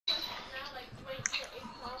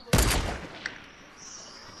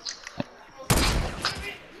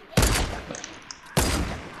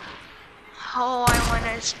Oh, I want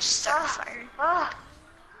to start firing.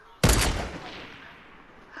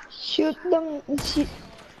 Shoot them. Shoot.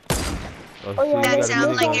 Oh, yeah, That got a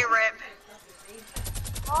sounds like minigun. a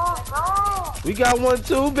rip. We got one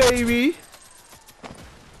too, baby.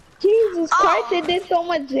 Jesus Christ, Oh. it did so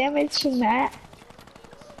much damage to Matt.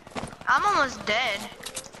 I'm almost dead.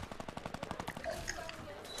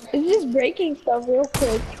 It's just breaking stuff real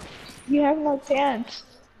quick. You have no chance.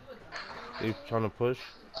 They trying to push.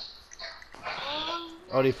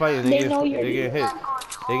 Oh, they fighting. They know you're They getting hit.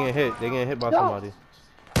 They getting hit. They getting hit by somebody.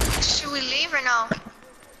 Should we leave or no?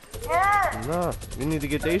 Nah, we need to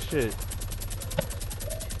get their shit.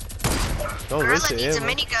 Don't Gorilla waste it, needs a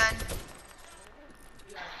ammo. minigun.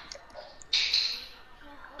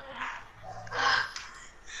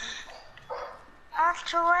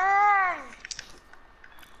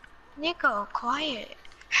 Nico, quiet.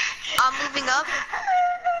 I'm moving up.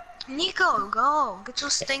 Nico, go. Get your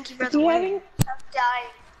stinky breath away. I'm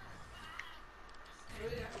dying.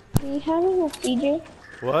 You having a CJ?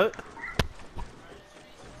 What?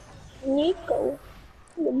 Nico.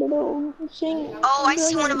 The little thing. Oh, I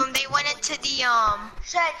see one of them. They went into the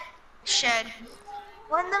shed.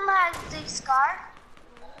 One of them has the scar.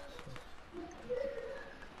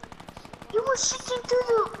 You were shooting through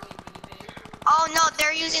the... Oh no,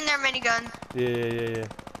 they're using their minigun. Yeah.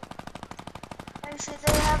 I'm sure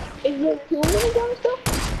they have... Is there two miniguns though?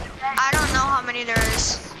 I don't know how many there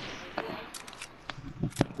is.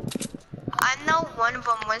 I know one of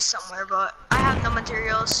them went somewhere, but I have no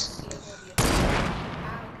materials.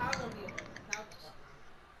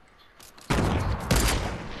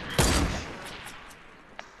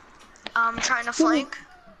 I'm trying to flank.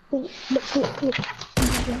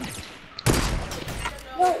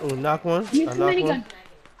 Oh, knock one. I knock one.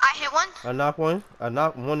 I hit one. I knock one. I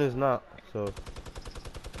knock one is not. So.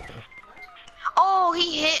 Oh,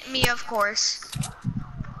 he hit me, of course.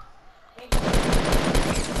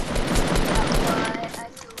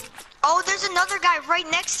 Oh, there's another guy right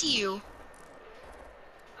next to you.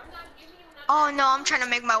 Oh no, I'm trying to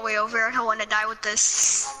make my way over. I don't want to die with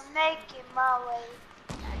this. I'm making my way.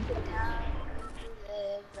 Down to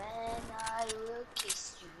live and I will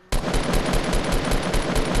kiss you.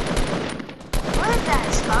 What is that,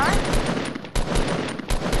 Scar?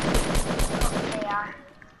 Oh, they are.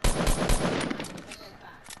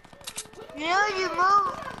 You know you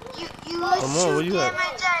move, you Come on, where shoot you at?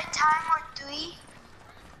 damage at a time or 3.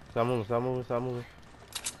 Stop moving.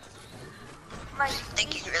 Thank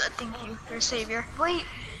you, Gorilla. Thank you. You're a savior. Wait.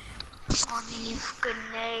 Oh, these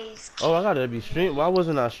grenades. Oh, I gotta be stream. Why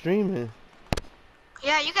wasn't I streaming?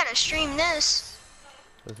 Yeah, you gotta stream this.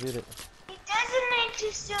 Let's get it. It doesn't need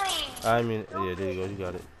to swing. I mean, yeah, there you go. You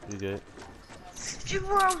got it. You good.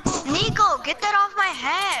 Nico, get that off my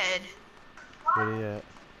head. Where they at?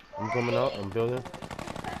 I'm coming out. I'm building.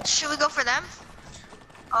 Should we go for them?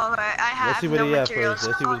 Alright, I have Let's see where no they at materials. first.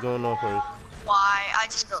 Let's see what's going on first. Why? I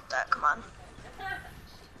just built that. Come on.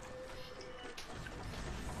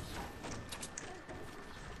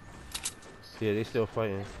 Yeah, they still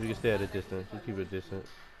fighting. We can stay at a distance. We keep it distant.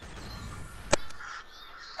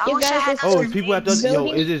 I wish I had Oh, those it's people at the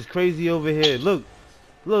yo. It is crazy over here. Look.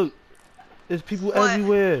 There's people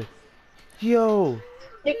everywhere. Yo.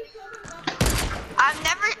 I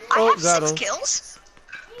have 6 kills.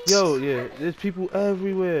 Yo, yeah. There's people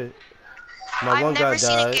everywhere. My one guy died. I've never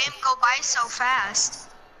seen a game go by so fast.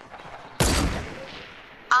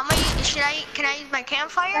 Can I use my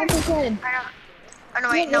campfire? Oh no,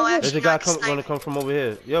 wait, no, actually, There's a guy gonna come from over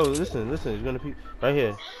here. Yo, listen, he's gonna be right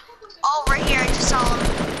here. Oh, right here, I just saw him.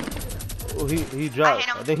 Oh, he dropped.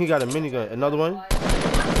 I think he got a minigun. Another one.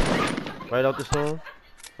 Right out the storm.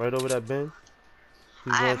 Right over that bin.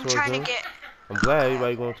 He's going towards them. I'm glad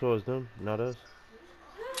everybody going towards them, not us.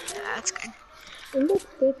 Yeah, that's good. It looks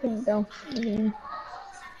different though.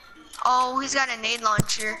 Oh, he's got a nade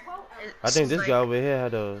launcher. I think this guy over here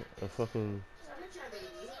had a fucking...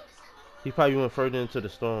 He probably went further into the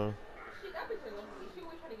storm.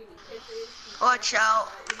 Watch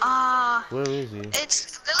out. Where is he?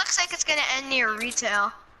 It looks like it's gonna end near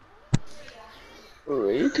retail.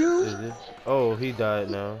 Retail? Is it? Oh, he died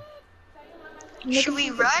now. Should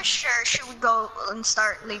we rush or should we go and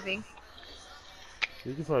start leaving?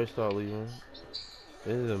 You can probably start leaving.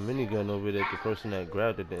 There's a minigun over there. The person that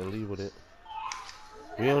grabbed it didn't leave with it.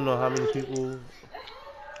 We don't know how many people.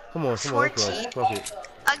 Come on, let's rush. Fuck it.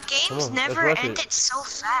 A game's never ended so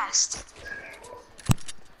fast.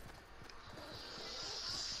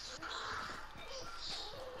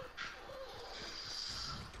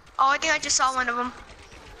 Oh, I think I just saw one of them.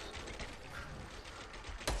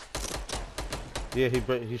 Yeah,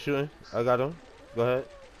 he's shooting. I got him. Go ahead.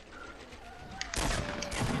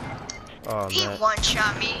 Oh, He man.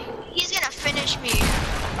 one-shot me. He's gonna finish me.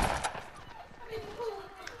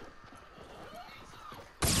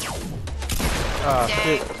 Ah, Dang.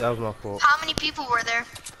 shit. That was my fault. How many people were there?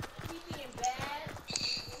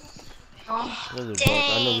 Oh, There's a bunch.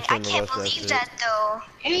 I know we dang, I shouldn't have can't rushed that believe shit. that though.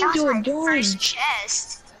 That was Angel, my join. first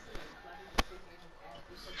chest.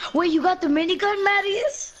 Wait, you got the minigun,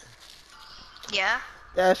 Marius? Yeah.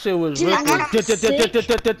 That shit was Dude, ripping.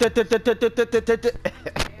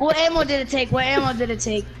 What ammo did it take? What ammo did it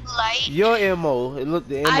take? Light. Your ammo. It looked.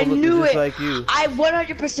 The ammo I looked knew just it. like you. I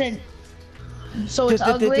 100%. So it's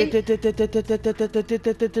ugly. It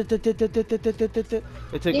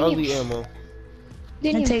take ugly ammo.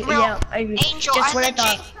 It take, Bro, yeah, I agree. Angel, Just what I I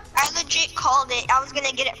thought. legit called it. I was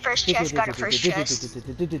gonna get it first chest, got it first chest.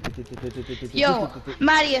 Yo,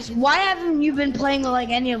 Marius, why haven't you been playing with like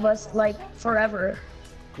any of us like forever?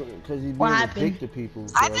 Because he's What being a happened? dick to people.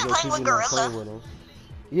 So I've I been guess playing with people not Gorilla. playing with him.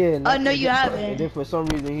 Yeah. And Oh, no, you And haven't. then for some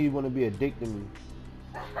reason he want to be a dick to me.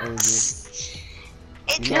 It's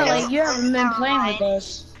You No, know like that? you haven't been Never playing with mind.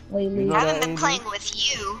 us lately. You know I that, haven't been Angel? playing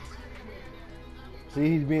with you. See,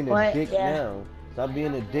 he's being a What? dick Yeah. now. Stop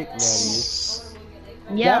being a dick, Marius.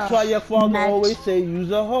 Yeah. That's why your father Max. always say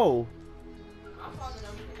use a hoe.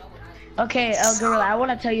 Okay, Gorilla, I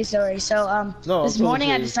want to tell you a story. So, No, this I'm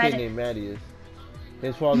morning I talking to his kid decided. named Marius.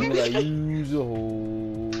 His father be like, use a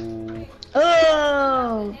hoe.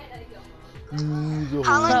 Oh, Use a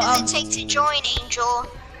How long hoe. does it take to join, Angel?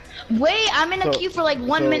 wait, I'm in a So- queue for like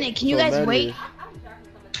 1 minute. Can you so guys Marius, wait?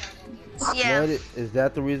 Yeah. Marius, is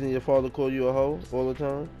that the reason your father call you a hoe all the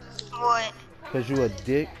time? What? Cause you a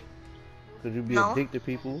dick? Cause you be No. a dick to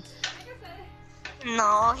people?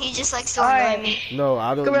 No, he just likes to All annoy right. me. No,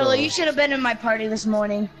 I don't Gorilla, know. you should have been in my party this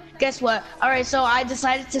morning. Guess what? All right, so I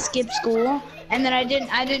decided to skip school, and then I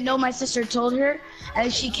didn't know my sister told her.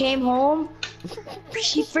 As she came home,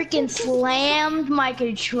 she freaking slammed my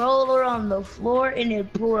controller on the floor, and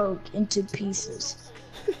it broke into pieces.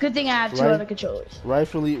 Good thing I have two Right. other controllers.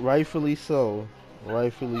 Rightfully so.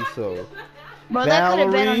 Rightfully so. Bro, that could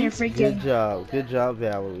have been on Valerie, your freaking. Good job,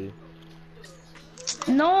 Valerie.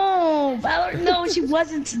 No, Valerie, no, she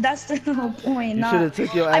wasn't. That's the whole point. You Nah. should have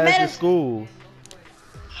took your I ass met to a- school.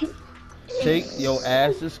 Take your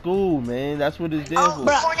ass to school, man. That's what it's there Oh,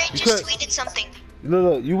 for. Fortnite You just could- tweeted something.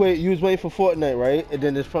 Look, you was waiting for Fortnite, right? And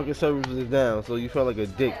then this fucking service was down, so you felt like a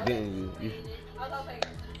dick, didn't you?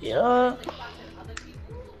 Yeah.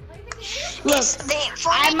 Look, Fortnite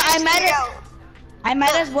I just might tweeted have- out. I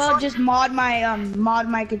might as well just mod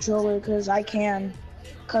my controller because I can,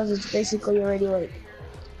 because it's basically already like.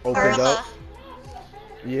 Opened Gorilla. up.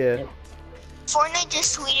 Yeah. Fortnite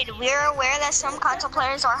just tweeted, we are aware that some console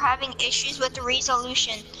players are having issues with the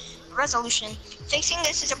resolution. Fixing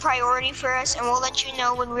this is a priority for us, and we'll let you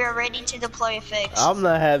know when we are ready to deploy a fix. I'm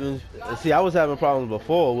not having. See, I was having problems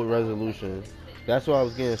before with resolution. That's why I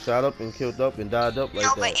was getting shot up and killed up and died up like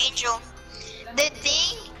No, that. but Angel, the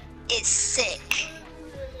thing is sick.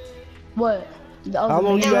 What? How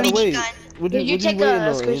long you The gotta wait? minigun. What Did you what take waiting a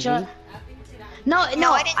on, screenshot? Angel? No,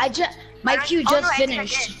 No, I didn't. my I don't- queue oh, just no, I think I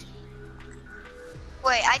finished. did.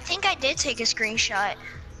 Wait, I think I did take a screenshot.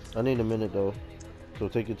 I need a minute though, so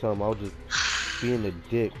take your time. I'll just being a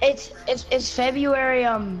dick. It's February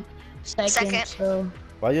 2nd. Second.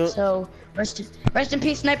 Why you? So rest in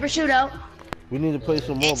peace, Sniper Shootout. We need to play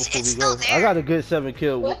some more It's- before it's we go. still there. I got a good 7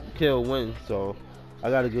 kill win, so I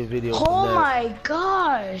got a good video. Oh from that. my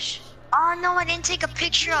gosh! Oh no, I didn't take a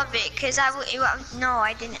picture of it because no,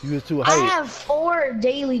 I didn't. You was too I hyped. have 4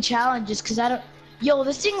 daily challenges because I don't. Yo,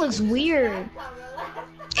 this thing looks weird.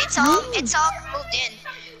 It's all moved in.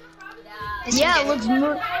 It's Yeah, it zoomed in.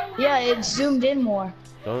 looks yeah, it's zoomed in more.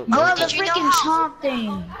 Don't. Bro, the did you know freaking how- chomp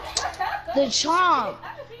thing. The chomp.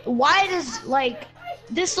 Why does like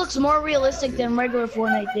this looks more realistic than regular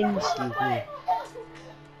Fortnite things? Mhm.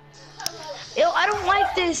 Ew, I don't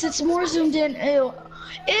like this. It's more zoomed in. Ew.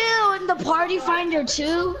 Ew, and the party finder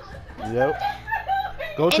too. Yep.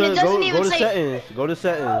 Go And to it doesn't go even to say- settings. Go to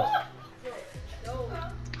settings.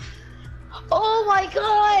 Oh my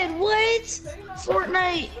god, what?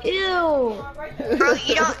 Fortnite, ew. Bro,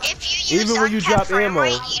 you don't. If you use Even when you uncapped drop frame ammo.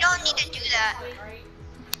 rate, you don't need to do that.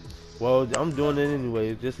 Well, I'm doing it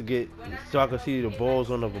anyway, just to get so I can see the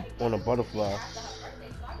balls on a butterfly. I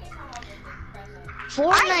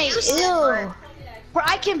Fortnite, used it, ew. Bro,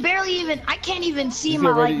 I can't even see You my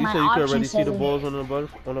could already, like you my said you could option already see the setting. balls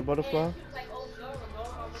on a butterfly.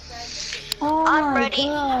 Oh I'm my ready.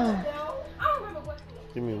 god.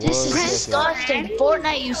 Give me one This is second. disgusting.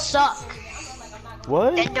 Fortnite, you suck.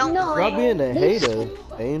 What? Then don't No. Stop being a This- hater,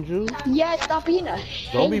 Angel. Yeah, stop being a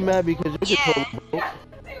Don't be hater. mad because your Yeah. controller broke.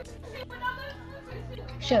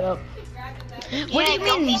 Shut up. What do Yeah, you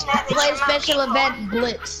don't mean? be mad that Play you're not special people. event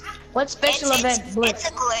blitz. What special event blitz? It's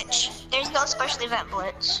a glitch. There's no special event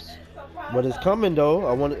blitz. But it's coming though.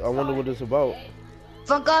 I wonder what it's about.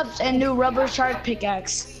 Funk ups and new rubber shark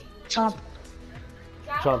pickaxe. Chomp.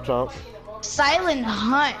 Chomp chomp. Silent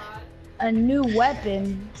hunt. A new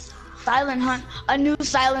weapon. Silent hunt. A new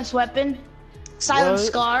silence weapon. Silent What?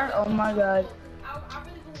 scar. Oh my god.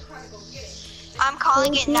 I'm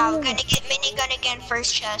calling it now. Gonna get minigun again,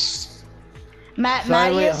 first chest. Matt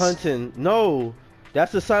Silent Mattias. hunting. No,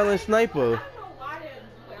 that's a silent sniper.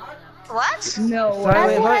 What? No.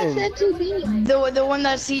 Silent I hunting. said to be. The one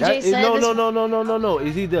that CJ That is, said. no.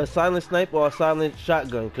 It's either a silent sniper or a silent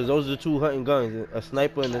shotgun, because those are the two hunting guns, a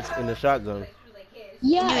sniper and a shotgun.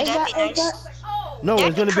 Yeah, Dude, I that'd be got, I nice. got. No,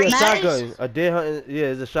 it's gonna be a Mattis- shotgun. A dead hunting, yeah,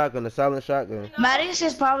 it's a shotgun, a silent shotgun. Mattias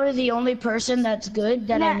is probably the only person that's good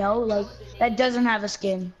that I Matt. know, like, that doesn't have a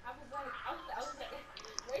skin.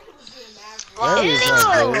 Wow, That is thanks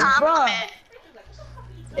not for the good. compliment.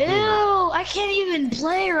 Ew, I can't even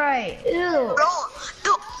play right. Ew. Bro,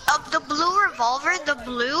 the blue revolver, the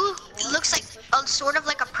blue, it looks like sort of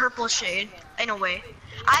like a purple shade in a way.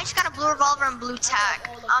 I just got a blue revolver and blue tack.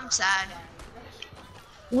 I'm sad.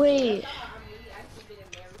 Wait.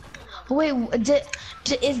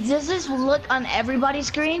 Does this look on everybody's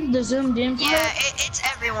screen? The zoomed in part? Yeah, it's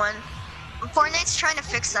everyone. Fortnite's trying to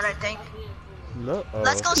fix that, I think. No.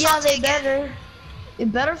 Let's go Yeah, salty they again. better.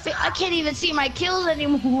 It better fit. I can't even see my kills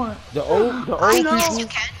anymore. The old Yes, people. you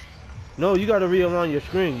can. No, you gotta realign your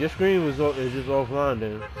screen. Your screen is just offline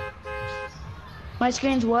then. My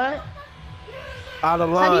screen's what? Out of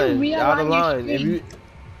How do line. you Out of realign your line. If screen? you,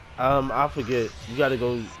 I forget. You gotta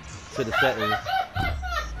go to the settings.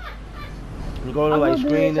 You go to I'm like gonna do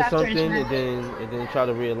screen this or after something, it's and then try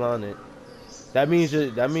to realign it. That means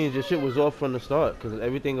your shit was off from the start, cause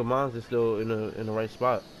everything of mine is still in the right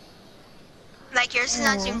spot. Like yours is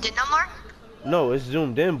not zoomed in no more? No, it's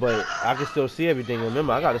zoomed in, but I can still see everything.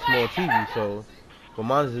 Remember, I got a small TV, so but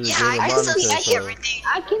mine is a Yeah, bigger I can monitor. still see So everything.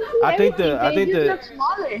 I can see I think everything, I they think just the- look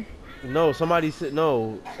smaller. no, somebody said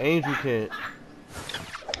no. Angel can't.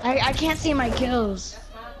 I can't see my kills.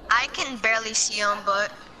 I can barely see them,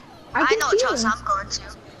 but I I can know see what house them. I'm going to.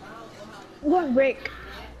 What Rick?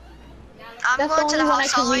 I'm That's going the to the only one I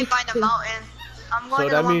house can all the way reach by the to. mountain. I'm going So to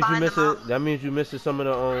the that one means you behind the missing. mountain. That means you missing some of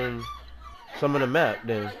the map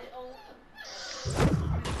then.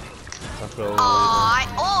 I feel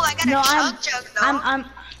I got No, a chug though.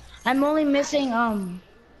 I'm only missing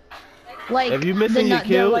like If you missing your the,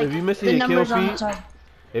 kill, like, if you missing the your kill numbers on the feed, top.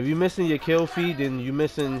 if you missing your kill feed, then you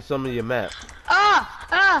missing some of your map.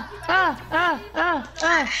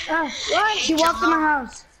 She walked in my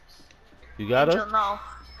house. You got her? No.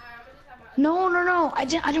 No. I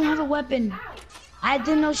don't have a weapon. I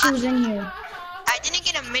didn't know she was in here. I didn't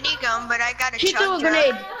get a minigun, but I got a She chug threw a jug.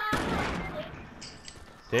 grenade.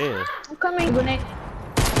 Damn. I'm coming. Grenade.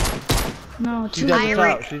 No, She's two at the grenades.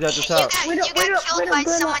 top. She's at the top. You got killed by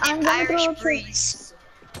someone in Irish Breeze.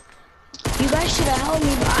 You guys should have helped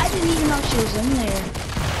me, but I didn't even know she was in there.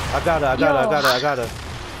 I got her.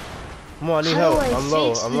 Come on, I need How do help. I I'm low.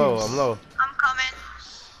 fix I'm low. this? I'm low. I'm coming.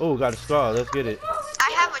 Oh, got a scar. Let's get it.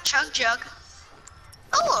 I have a chug jug.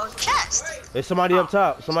 Oh, chest. There's somebody up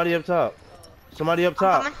top. Somebody up top. I'm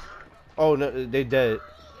coming. Oh, no, they dead.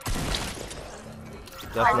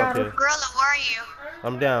 That's not okay. Gorilla, where are you?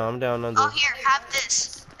 I'm down under. Oh, here, have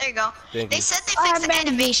this. There you go. Thank They you. said they I fixed have the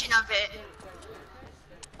animation of it.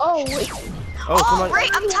 Oh, wait. Oh, Oh, somebody.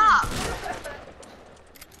 right up top.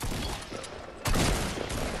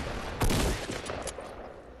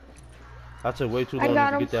 I took way too I long got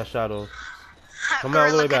to him. get that shot off. Come on,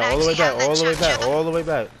 all the way Gorilla back. can All the way actually back. have that All the way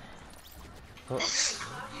chug back. jug. All the way back.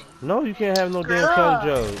 No, you can't have no damn Ugh, chug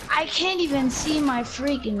jug. I can't even see my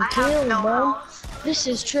freaking I have kill, no bro. health. This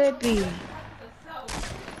is trippy.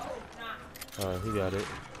 Alright, he got it.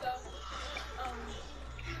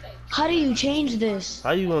 How do you change this?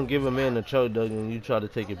 How you gonna give a man a chug jug and you try to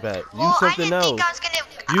take it back? Well, Use I something didn't else. think I was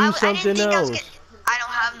gonna. Use I something didn't think I was else. gonna. I don't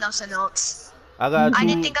have nothing else. I got I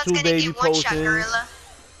didn't two think I was two gonna baby get one shot, potions. Gorilla.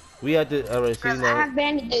 We had to. Alright, see I now. have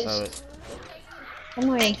bandages. Alright. Come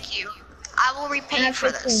here. Thank you. I will repay you have for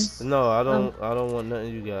 15. this. No, I don't want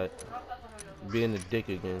nothing you got. Being a dick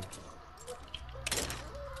again.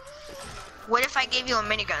 What if I gave you a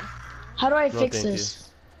minigun? How do I No, fix thank you. this?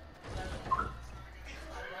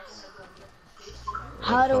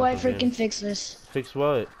 How do I That's something. freaking fix this? Fix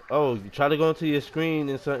what? Oh, you try to go into your screen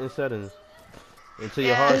in certain settings. Into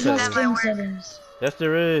your Yeah, hard There's no that settings. might screen work. settings. Yes,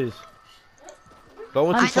 there is. Go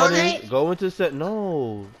into On settings. Fortnite? Go into set.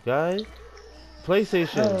 No, guys.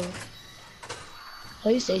 PlayStation. Oh.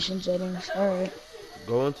 PlayStation settings. Alright.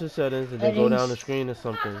 Go into settings and then go down the Settings, screen or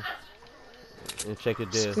something and check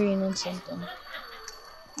it there. screen and something.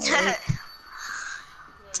 Alright.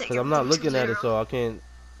 Take Cause I'm not everything to looking at it, 0. so I can't,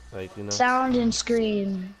 like, you know. Sound and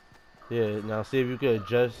screen. Yeah. Now see if you could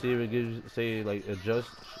adjust. See if it gives, say, like adjust.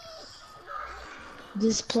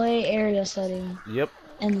 Display area setting. Yep.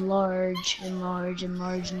 Enlarge, enlarge,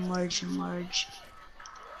 enlarge, enlarge, enlarge.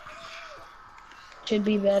 Should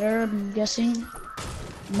be better, I'm guessing.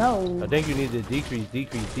 No. I think you need to decrease,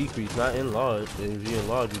 decrease, decrease, not enlarge. If you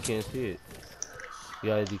enlarge, you can't see it. You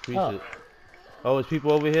gotta decrease Oh. it. Oh, it's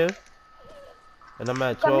people over here, and I'm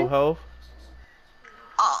at 12 health.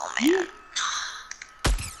 Oh man.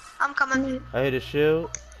 I'm coming. I hit a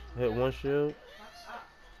shield. Hit one shield.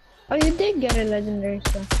 Oh, you did get a legendary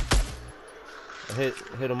stuff. I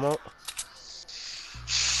hit them up.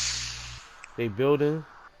 They building.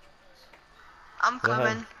 I'm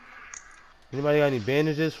coming. Anybody got any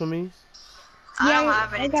bandages for me? I don't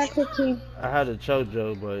have I anything. got 15. I had a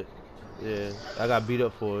chojo, but yeah, I got beat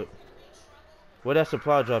up for it. Where that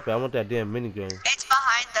supply drop at? I want that damn minigun. It's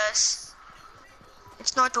behind us.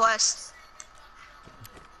 It's northwest.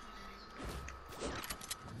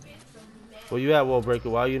 Where you at, Wall Breaker?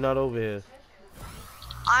 Why are you not over here?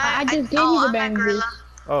 I just gave you the I'm at bandages. Gorilla.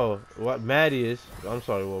 Oh, what Maddie is? I'm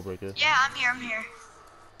sorry, Wall Breaker. Yeah, I'm here. I'm here.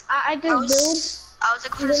 I just I was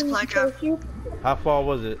looking for the supply drop. How far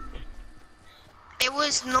was it? It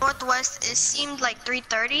was northwest. It seemed like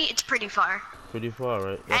 3:30. It's pretty far. Pretty far,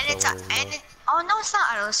 right? And That's it's all I know. oh no, it's not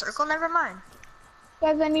out of the circle. Never mind.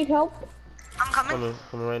 Guys, I need help. I'm coming.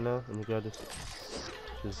 Coming right now. Let me grab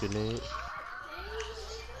this grenade.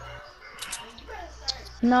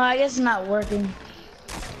 No, I guess it's not working.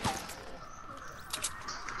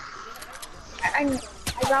 I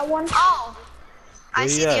got one. Oh, I Where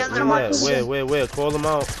see he the at? other Where one. he at? Where? Call them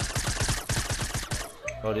out.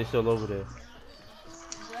 Oh, they still over there.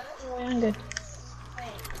 Oh, I'm good.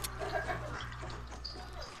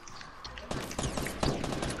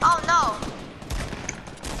 Oh no.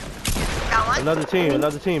 Got one. Another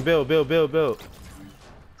team. Build.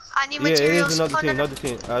 I need Yeah, it materials. is another Oh, team. no, no. Another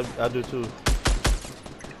team. I do too.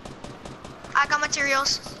 I got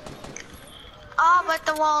materials. Oh, but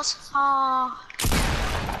the walls. Oh.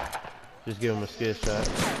 Just give him a scare shot.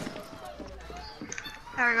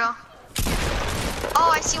 There we go.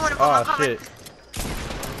 Oh, I see one of them. I'm Oh coming. shit.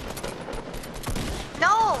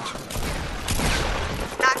 No.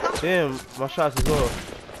 Knocked him. Damn, my shots is off.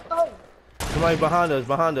 Oh, Somebody behind us.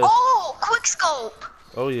 Oh, quick scope.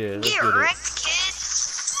 Oh yeah. Let's Get get it. wrecked, kid.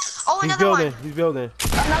 Oh, He's another building. one. He's building.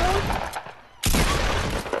 another one?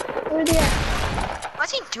 Where's he at?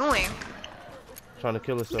 What's he doing? Trying to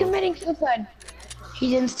kill He's himself. committing suicide. He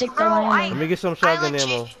didn't stick the Bro, landing. Let me get some shotgun legit-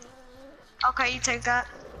 ammo. Okay, you take that.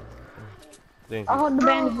 Thank I'll you. hold the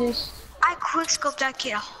bandages. I quick scoped that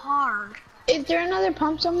kid hard. Is there another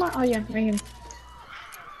pump somewhere? Oh yeah, right here.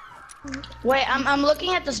 Wait, I'm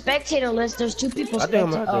looking at the spectator list. There's 2 people I think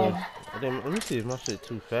I'm spectating. gonna have Oh. to. Let me see if my shit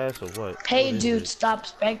too fast or what. Hey, What is dude, it? stop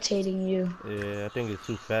spectating you. Yeah, I think it's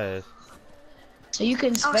too fast. So you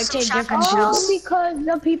can so spectate shotgun different shells. shows. Because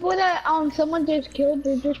the people that someone just killed,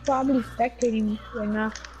 they're just probably spectating right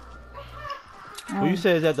now. Who you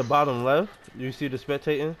say is at the bottom left? You see the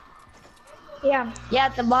spectating? Yeah. Yeah,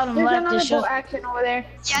 at the bottom There's left, another it shows. bolt action over there.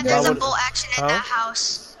 Yeah, there's a would- bolt action in Huh? that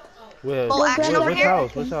house. Where? Full action over Which here.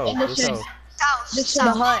 house? Which house? In the Which shed. house? South. The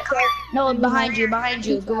South. hut. Come here. No, behind you,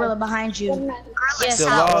 gorilla behind you. Gorilla Yes, The that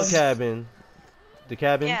south. log one. cabin. The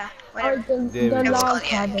cabin? Yeah, Or whatever. the, There we the go. It's log called, yeah,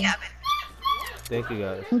 cabin. cabin. Thank you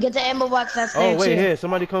guys. And get the ammo box that's there Oh wait, too. here,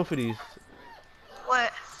 somebody come for these.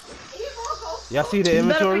 What? Y'all see the You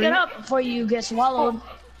better inventory? pick it up before you get swallowed.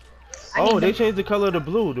 Oh, they changed the color of the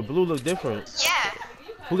blue. The blue look different. Yeah.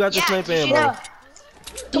 Who got the Yeah, sniper did you ammo? know-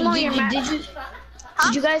 Did, on, did, your did, map.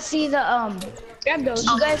 did you guys see the Grab those.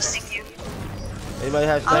 You guys, Thank you. Anybody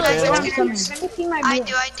have Oh, sniper that's ammo? good. coming. Let me see my I blue.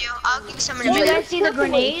 do. I'll give you some in a Did you minute. guys see the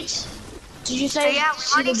grenades? Did you say Yeah, we've see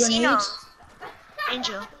the already seen them. grenades?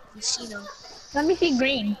 Angel, you see them. Let me see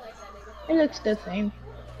green. It looks the same.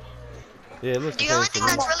 Yeah, it looks the The only same thing to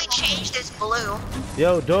me. that's really changed is blue.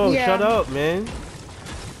 Yo, dog, Yeah. shut up, man.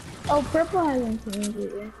 Oh, purple hasn't changed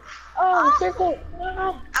either. Oh, circle.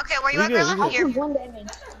 No. Okay, where you We at, good, Gorilla? we I good. Here. took one damage.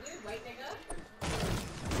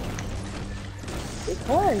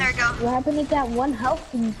 Because There you go. what happened is that one health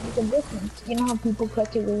can make a difference. You know how people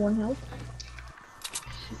clutch it with one health?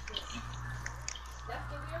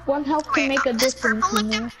 One health can Wait, make a does difference, purple you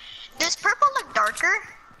look know? does purple look darker?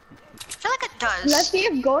 I feel like it does. Let's see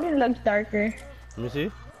if golden looks darker. Let me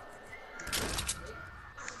see.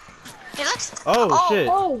 It looks. Oh, shit.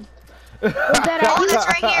 Oh! What's that Oh, at? that's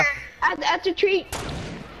right here. At the tree.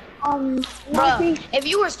 Bruh, if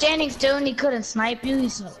you were standing still and he couldn't snipe you,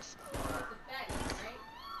 he's so.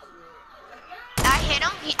 I hit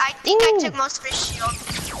him. I think I took most of his shield.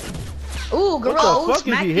 Ooh, What Gorilla, the fuck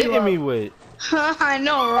is he hitting me with? I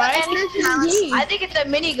know, right? And this is I think it's a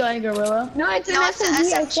minigun, Gorilla. No, it's an No, it's an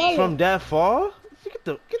SMG. I SMG. saw it. From that far?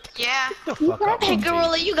 Yeah. Get the fuck out. Hey,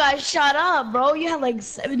 Gorilla, you guys shot up, bro. You had like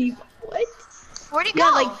 70. What? Where'd he You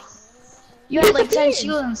had go? like, you had like 10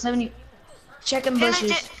 shields and 70. Checking He bushes.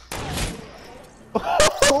 legit-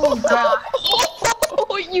 Oh god.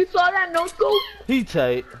 Oh, you saw that no scope? He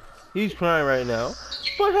tight. He's crying right now.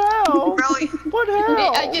 What hell? Bro, What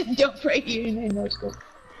hell? I just jumped right here and then no scope.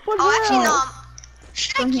 What oh, actually, hell? no.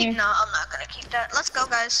 Should I From keep? here. No, I'm not gonna keep that. Let's go,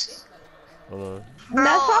 guys. Hold on. Bro,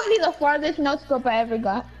 That's probably the farthest no scope I ever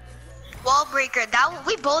got. wall breaker. That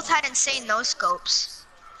we both had insane no scopes.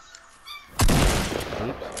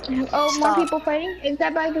 Oh, Stop. more people fighting? Is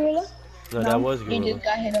that by Gorilla? No, that was He good. just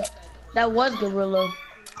got hit up. That was Gorilla.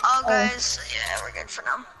 Oh, guys, yeah, we're good for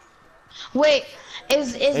now. Wait,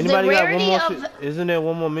 is Anybody the got one rarity more? of Isn't there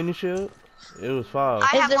one more mini shield? It was 5. I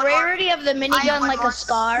is have the one more. rarity of the I have minigun one like more. a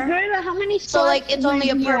scar? Gorilla, how many So stars like it's only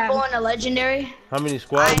a do you purple have? and a legendary? How many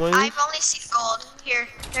squad wins? I've only seen gold. Here,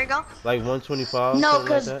 there you go. Like 125? No, something like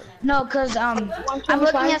cause that? I'm looking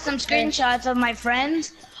 125? at some screenshots of my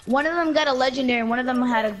friends. One of them got a legendary, and one of them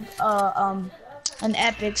had an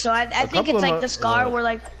epic. So I think couple it's of like them the scar where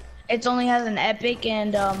like it's only has an epic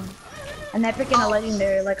and a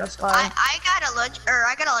legendary, like a scar. I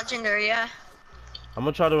got a legendary. Yeah. I'm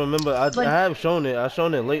gonna try to remember. I But- have shown it. I've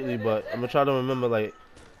shown it lately, but I'm gonna try to remember like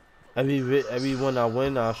every one I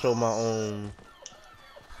win, I'll show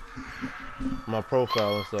my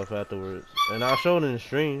profile and stuff afterwards, and I'll show it in the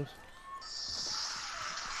streams.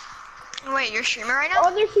 Wait, you're streaming right now?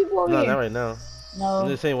 Oh, there's people over No, here. not right now. I'm No,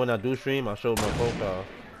 just saying when I do stream, I'll show my profile.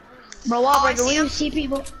 bro, I Wallbreaker, see when you him. see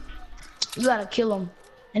people, you gotta kill them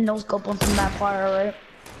and no scope them from that far, alright?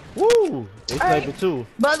 Woo! They Alright. sniper too.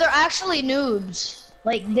 Bro, they're actually noobs.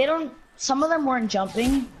 Like they don't. Some of them weren't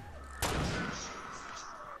jumping.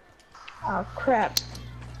 Oh, crap.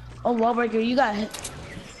 Oh, Wallbreaker, you got hit.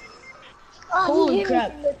 Oh, Holy he hit crap.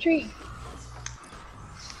 me from the tree.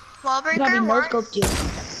 Probably Wallbreaker, no where? scoped you.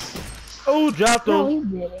 Oh, dropped No,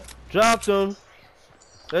 him. he did it. Dropped him.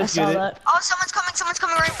 I Let's saw get it. that. Oh, someone's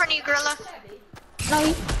coming right in front of you, Gorilla. No,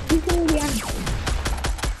 he's in behind.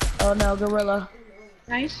 Oh no, Gorilla.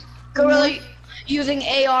 Nice. Gorilla using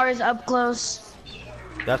ARs up close.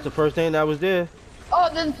 That's the first thing that was there. Oh,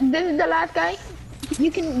 this is the last guy.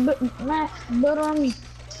 You can build on me.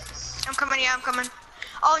 I'm coming, yeah, I'm coming.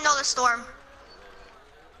 Oh no, the storm.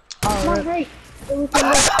 Oh, No, rip. great.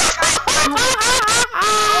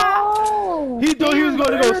 Oh, He thought he was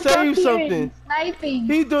gonna go they're save up here something. Sniping.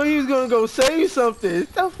 He thought he was gonna go save something.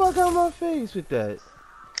 Get the fuck out of my face with that.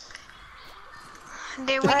 Dude,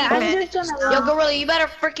 we need I'm bandits. just gonna Yo, Gorilla, you better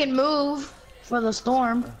freaking move for the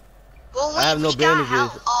storm. Well, I have no we got bandages.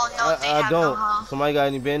 help. Oh no, they I have don't. no help. Somebody got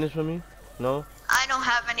any bandage for me? No? I don't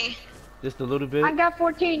have any. Just a little bit? I got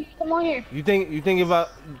 14. Come on here. You think if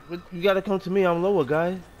you gotta come to me, I'm lower,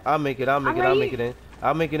 guy. I'll make it in. I'll make it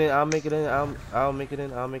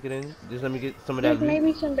in. Just let me get some of that There's loot.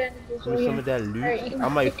 maybe some bandages Give over me some here. of that loot. Alright, you I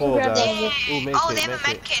might can fall, grab guys. that. Ooh, make Oh, it, they have a make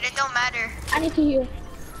med it. kit. It don't matter. I need to heal.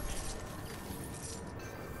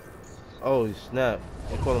 Oh, snap.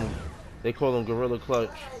 They call him Gorilla Clutch.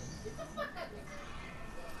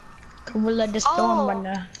 Gorilla the storm Oh.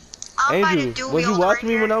 runner. I'm about to Andrew, do was you watching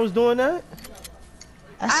me when I was doing that?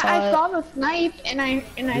 I saw I it. saw the snipe and I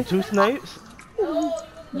The 2 snipes?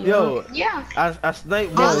 Yo, yeah. I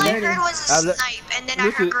sniped All one. I heard was a I snipe, and then I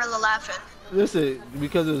listen- heard Gorilla laughing. Listen,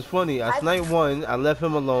 because it was funny. I sniped one, I left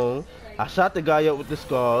him alone. I shot the guy up with the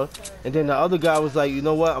scar, and then the other guy was like, you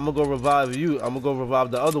know what? I'm gonna go revive you. I'm gonna go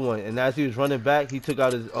revive the other one. And as he was running back, he took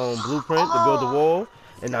out his blueprint to build the wall,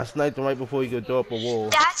 and I sniped him right before he could throw up a wall.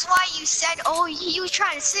 That's why you said, oh, you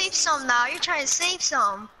trying to save some now. You're trying to save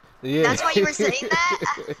some. Yeah. That's why you were saying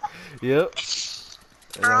that? Yep.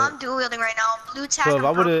 Bro, I'm dual wielding right now. Blue tag So and if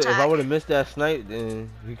I purple would tag. have missed that snipe, then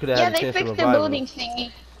he could have Yeah, had a they chance to fixed the revive building him.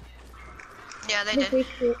 thingy. Yeah, they They did.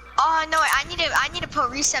 fixed it. Oh no, I need to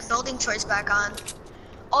put reset building choice back on.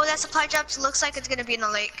 Oh, that supply drop looks like it's gonna be in the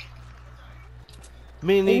lake.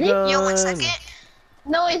 Minigun. Yo, 1 second.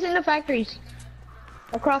 No, it's in the factories.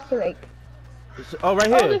 Across the lake. Oh,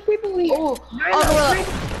 right Oh, here. there's people here. Oh, Gorilla.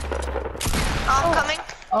 I'm coming.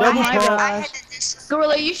 Oh Double my pump. I had gosh. this.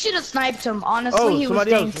 Gorilla, you should have sniped him. Honestly, Oh, he was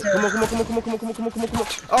somebody else. danger. Come on.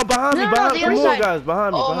 Oh, behind me, No, behind the me. Come other on, side. guys,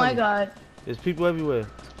 behind me. Oh behind my me. god. There's people everywhere.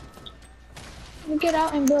 Get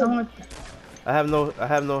out and build. Someone- I have no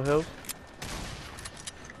health.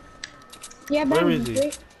 Yeah, Where bandits, is he?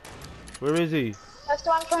 right? Where is he? That's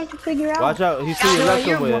what I'm trying to figure out. Watch out. He's to your left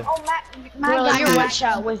somewhere. Oh, my Gorilla, God. you're one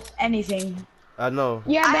shot with anything. I know.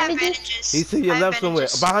 You have I have bandages? bandages. He's to your I have left somewhere.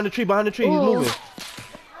 bandages. Behind the tree. Behind the tree. He's Ooh. moving.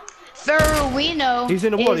 Ferruino. He's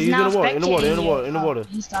in the water. is He's in now the water. In the water. In the spectating water. you. In the water.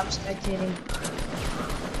 He stopped spectating.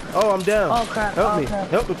 Oh, I'm down. Oh crap. Help oh, me. crap.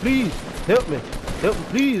 Help me, please. Help me. Help me,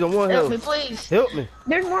 please. I'm one Help me, health. please. Help me.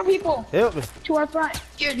 There's more people Help me. to our front.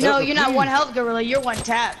 No, me, you're not please. one health, Gorilla. You're one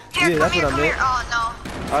tap. Here, Yeah, come that's here, what I come here. meant. Oh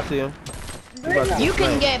no. I see him. He about to You get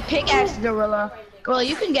can flanked. get pickaxe, Gorilla. Gorilla,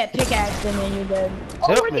 you can get pickaxe and then you're dead. Oh,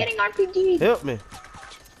 Help we're me. getting RPGs. Help me.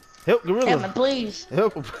 Help Help me, Gorilla. please.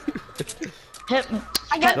 Help him. Help me.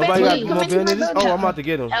 I got Nobody got bandages. more Come into my bandages? building. Oh, I'm about to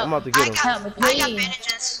get him. I'm about to I get him. got, Help me, I got please.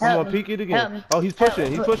 bandages. I'm Help gonna me. peek it Help again. me. Oh, he's Help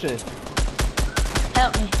pushing. me. He's pushing.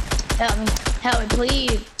 Help me. Help me. Help me,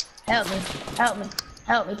 please. Help me. Help me.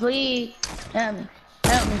 Help me, please. Help me.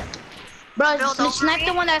 Help me. Bro, Build over snipe me.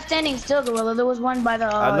 the one that's standing still, Gorilla. There was one by the.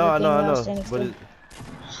 I know, the thing that was I standing know. But still. it,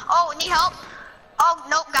 Oh, need help? Oh,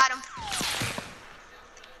 nope, got him.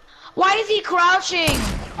 Why is he crouching?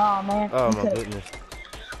 Oh man. oh my Okay. goodness.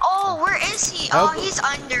 Oh, where is he? Help Oh, him. he's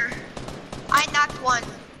under. I knocked one.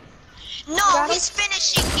 No, Got him? he's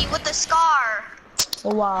finishing me with the scar.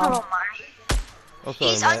 Oh, wow. Oh my. I'm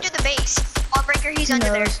sorry, He's Matt. under the base. Wallbreaker, he's Who under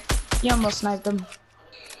there. knows? You almost sniped him.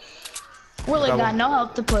 Willie Got got one. no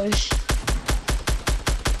help to push.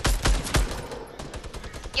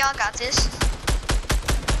 Y'all got this.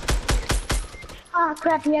 Ah,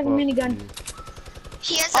 crap, he has a Fuck minigun. you.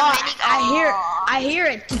 He has a Oh, mini. I hear it. I hear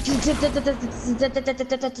it.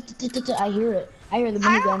 I hear it. I hear the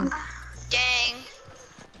minigun. Dang.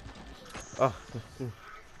 Oh,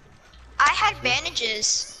 I had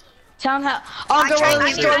bandages. Tell him how. Oh, I tried Gorilla, the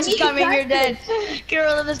my storm's best. coming. You're dead.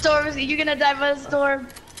 Gorilla, the storm is. You're gonna die by the storm.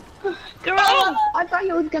 Gorilla. Oh, I thought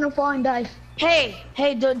he was gonna fall and die. Hey,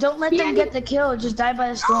 don't let them get the kill. Just die by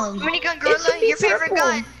the storm. Minigun It Gorilla, can be your favorite purple.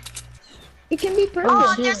 gun. It can be purple.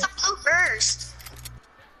 Oh, shit. there's a blue burst.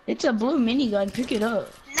 It's a blue minigun. Pick it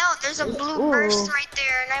up. No, there's a blue Ooh. burst right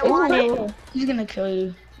there, and I Ooh. want it. Purple. He's gonna kill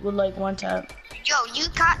you with like one tap. Yo, you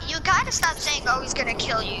gotta stop saying, "Oh, he's gonna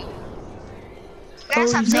kill you." You Oh, gotta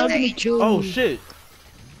stop he's saying not that. gonna Angel. kill you. oh shit.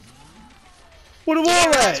 Where the You wall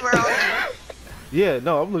realize at? we're on you. Yeah,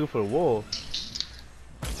 no, I'm looking for the wall.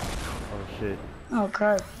 Oh shit. Oh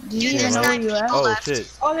crap. Do Dude, you there's know where 9 you at? people Oh left.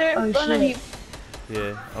 shit. Oh, they're Oh, in front of shit. you.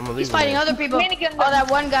 Yeah, I'm gonna leave He's him fighting there. other people. Minigun Oh, that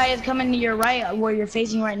one guy is coming to your right, where you're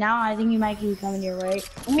facing right now. I think he might be coming to your right.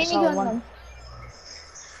 I saw Minigun one. them.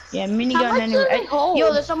 Yeah, How minigun much anyway. does it hold?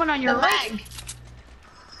 Yo, there's someone on your The right. mag.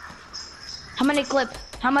 How many clip?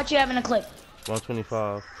 How much you have in a clip?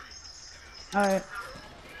 125. All right.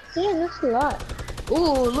 Yeah, that's a lot.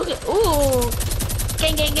 Ooh, look at ooh.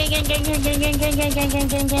 Gang, gang, gang, gang, gang, gang, gang, gang, gang, gang, gang,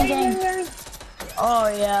 gang, gang, gang, gang. Oh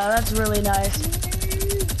yeah, that's really nice.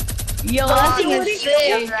 Yo, that thing the is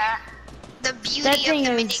beauty of sick. that. The beauty That of thing the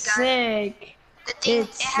is minigun. sick. The thing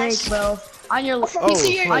It's it has. sick, bro. On your Oh,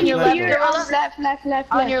 on your fuck, left, man. Gorilla.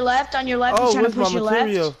 Left. On your left, on your left. He's Oh, trying to where's my push your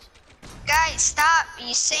material? left. Guys, stop!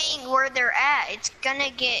 You saying where they're at? It's gonna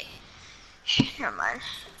get. Never mind.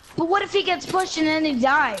 But what if he gets pushed and then he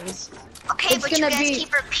dies? Okay, It's but you gonna guys be-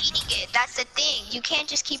 keep repeating it. That's the thing. You can't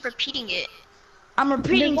just keep repeating it. I'm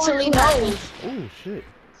repeating They're till he going to knows. Oh shit.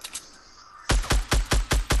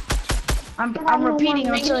 I'm don't know repeating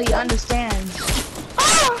what until he understands.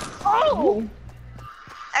 Oh!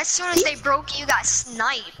 As soon as they broke you, got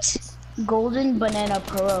sniped. Golden Banana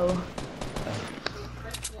Pro.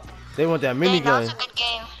 They want that Dang, that was a minigun. good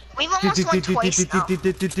game. We've almost won twice now.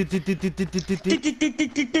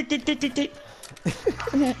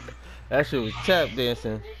 That shit was tap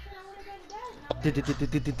dancing.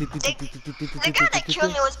 The guy that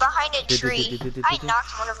killed me was behind a tree. I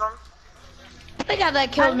knocked one of them. The guy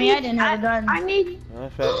that killed me, I didn't have a gun. I need. In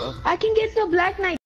fact, I can get the Black Knight.